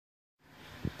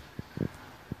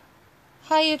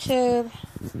Hi YouTube,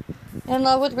 in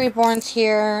love with Reborn's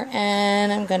here,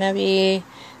 and I'm gonna be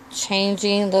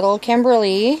changing little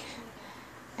Kimberly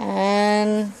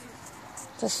and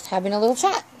just having a little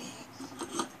chat.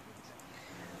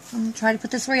 I'm gonna try to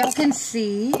put this where y'all can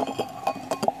see.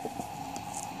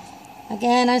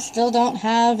 Again, I still don't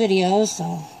have videos,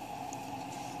 so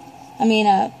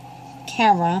a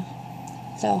camera,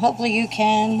 so hopefully you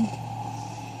can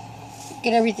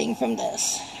get everything from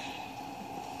this.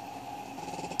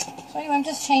 So anyway, I'm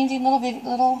just changing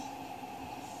little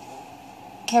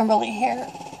Kimberly here.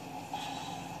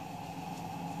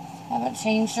 Haven't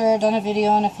changed her, done a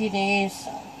video in a few days.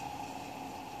 So.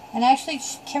 And actually,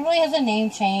 Kimberly has a name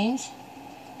change.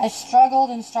 I struggled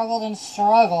and struggled and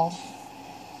struggled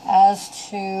as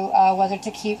to whether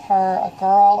to keep her a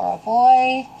girl or a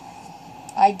boy.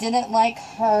 I didn't like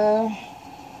her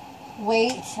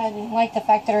weight. I didn't like the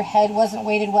fact that her head wasn't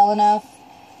weighted well enough.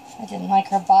 I didn't like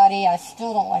her body. I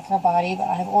still don't like her body, but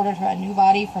I have ordered her a new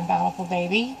body from Bountiful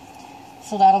Baby.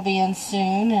 So that'll be in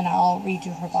soon, and I'll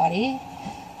redo her body.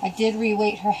 I did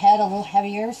re-weight her head a little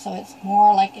heavier, so it's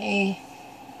more like a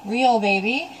real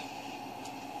baby.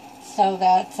 So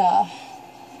that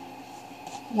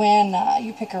when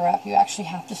you pick her up, you actually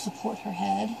have to support her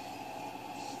head.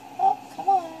 Oh, come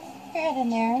on. Get your head in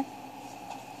there.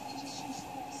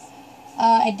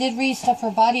 I did re-stuff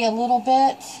her body a little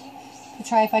bit to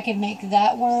try if I could make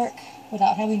that work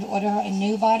without having to order her a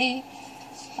new body.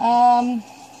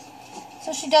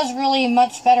 So she does really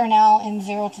much better now in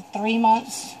 0 to 3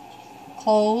 months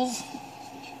clothes.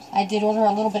 I did order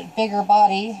a little bit bigger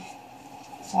body,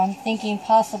 so I'm thinking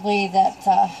possibly that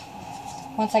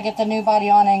once I get the new body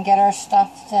on and get her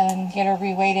stuffed and get her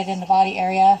re-weighted in the body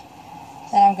area,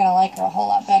 then I'm going to like her a whole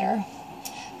lot better.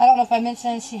 I don't know if I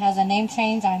mentioned she has a name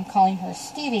change. I'm calling her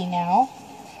Stevie now,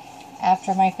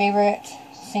 after my favorite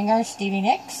singer, Stevie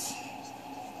Nicks.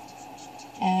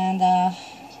 And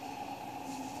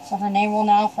so her name will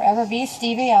now forever be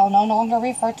Stevie. I'll no longer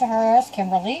refer to her as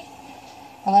Kimberly,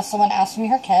 unless someone asks me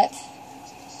her kit.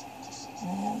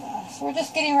 And so we're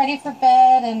just getting ready for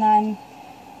bed, and I'm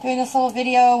doing this little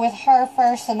video with her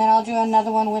first, and then I'll do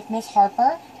another one with Miss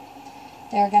Harper.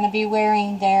 They're going to be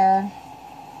wearing their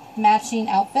matching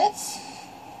outfits.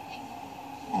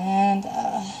 And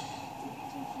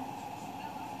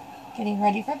getting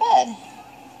ready for bed.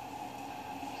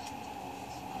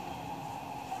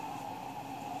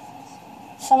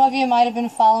 Some of you might have been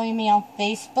following me on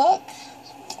Facebook.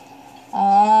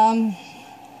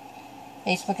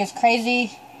 Facebook is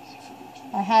crazy.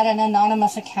 I had an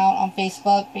anonymous account on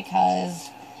Facebook because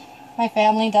my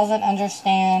family doesn't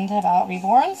understand about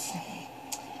reborns.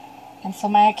 And so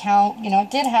my account, it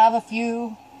did have a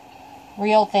few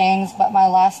real things, but my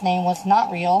last name was not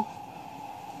real.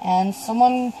 And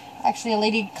actually a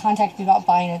lady contacted me about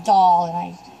buying a doll, and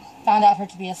I found out her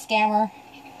to be a scammer.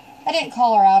 I didn't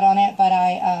call her out on it, but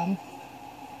I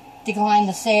declined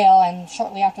the sale, and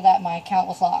shortly after that my account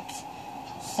was locked.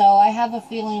 So I have a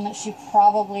feeling that she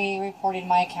probably reported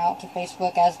my account to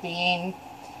Facebook as being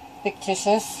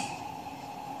fictitious.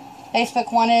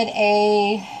 Facebook wanted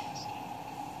a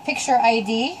picture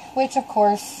ID, which of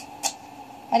course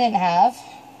I didn't have,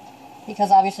 because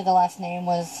obviously the last name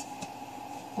was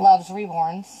Loves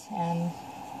Reborns, and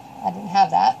I didn't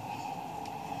have that.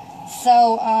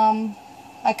 So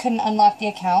I couldn't unlock the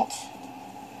account.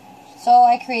 So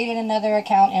I created another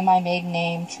account in my maiden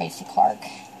name, Tracy Clark.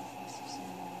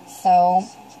 So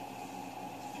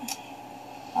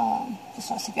just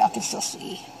want to see if y'all can still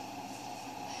see.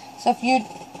 So if you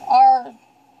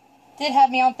did have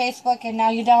me on Facebook and now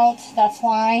you don't, that's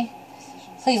why.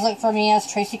 Please look for me as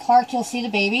Tracy Clark. You'll see the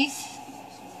babies.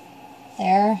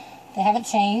 There. They haven't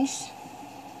changed.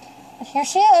 But here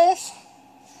she is.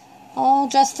 All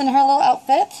dressed in her little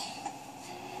outfit.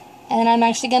 And I'm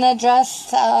actually going to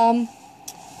dress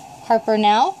Harper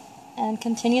now and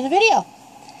continue the video.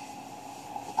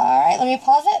 Alright, let me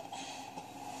pause it.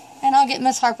 And I'll get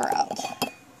Miss Harper out.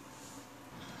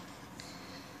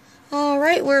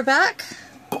 Alright, we're back.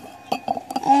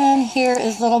 And here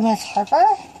is little Miss Harper.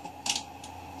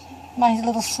 My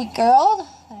little sweet girl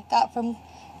that I got from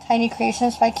Tiny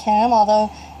Creations by Kim,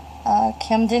 although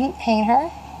Kim didn't paint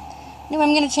her. Anyway,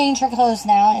 I'm going to change her clothes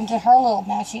now into her little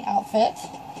matching outfit.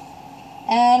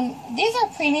 And these are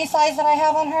preemie size that I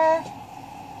have on her.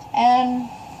 And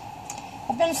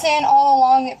I've been saying all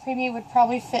along that preemie would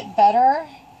probably fit better.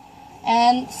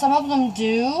 And some of them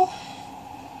do.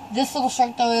 This little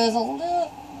shirt, though, is a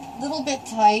little bit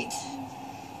tight.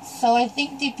 So I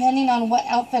think depending on what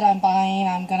outfit I'm buying,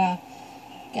 I'm going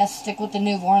to stick with the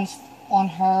newborns on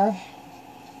her.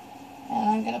 And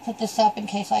I'm going to put this up in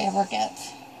case I ever get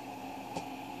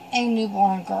a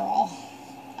newborn girl.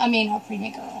 I mean, a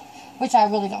preemie girl, which I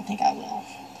really don't think I will.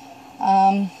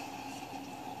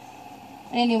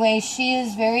 Anyway, she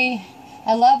is very,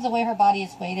 I love the way her body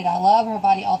is weighted. I love her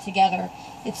body altogether.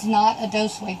 It's not a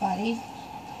dose weight body.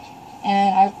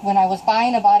 And when I was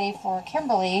buying a body for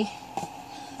Kimberly,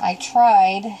 I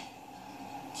tried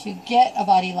to get a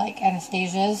body like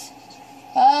Anastasia's,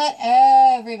 but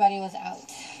everybody was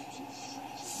out.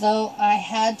 So I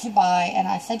had to buy, and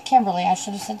I said Kimberly, I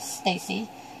should have said Stacy.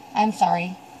 I'm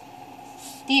sorry,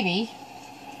 Stevie.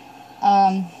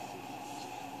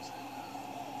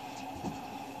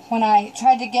 When I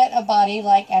tried to get a body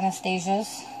like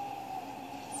Anastasia's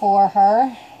for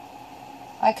her,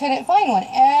 I couldn't find one.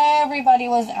 Everybody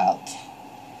was out.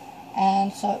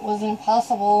 And so it was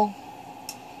impossible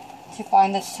to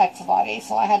find this type of body.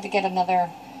 So I had to get another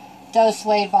dose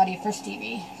weight body for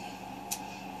Stevie.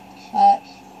 But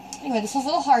anyway, this is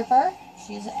little Harper.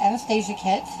 She's an Anastasia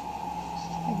kit.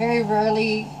 I very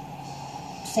rarely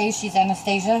say she's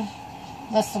Anastasia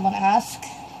unless someone asks.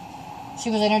 She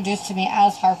was introduced to me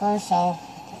as Harper, so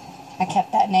I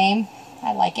kept that name.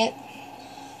 I like it.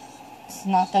 It's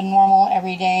not the normal,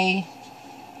 everyday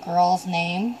girl's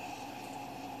name.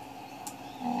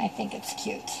 And I think it's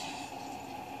cute.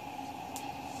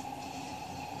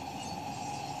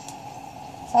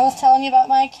 So I was telling you about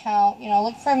my account. You know,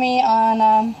 look for me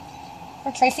on,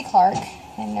 for Tracy Clark.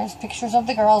 And there's pictures of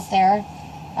the girls there.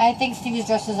 I think Stevie's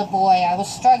dressed as a boy. I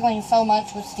was struggling so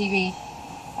much with Stevie.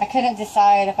 I couldn't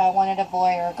decide if I wanted a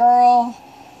boy or a girl.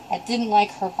 I didn't like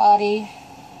her body.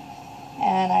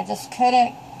 And I just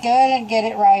couldn't get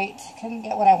it right. Couldn't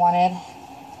get what I wanted.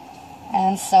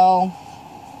 And so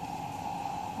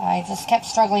I just kept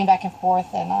struggling back and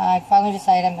forth. And I finally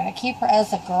decided I'm going to keep her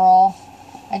as a girl.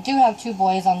 I do have 2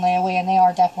 boys on layaway, and they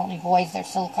are definitely boys. They're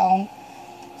silicone.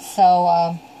 So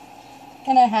I'm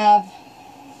going to have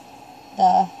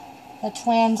the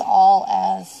twins all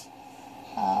as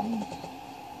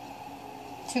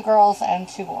 2 girls and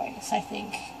 2 boys, I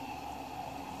think.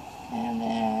 And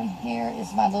then here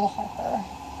is my little Harper.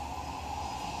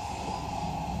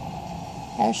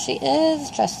 There she is,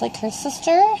 dressed like her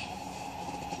sister.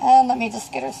 And let me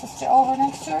just get her sister over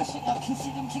next to her so y'all can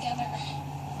see them together.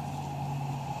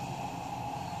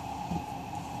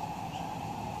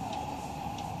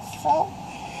 So,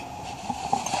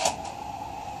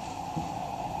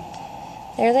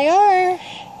 there they are.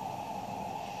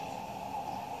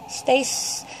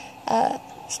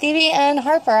 Stevie and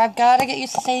Harper. I've got to get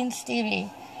used to saying Stevie.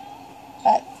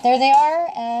 But there they are,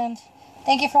 and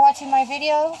thank you for watching my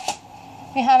video.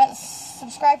 If you haven't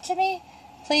subscribed to me,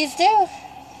 please do.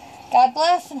 God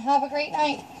bless and have a great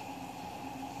night.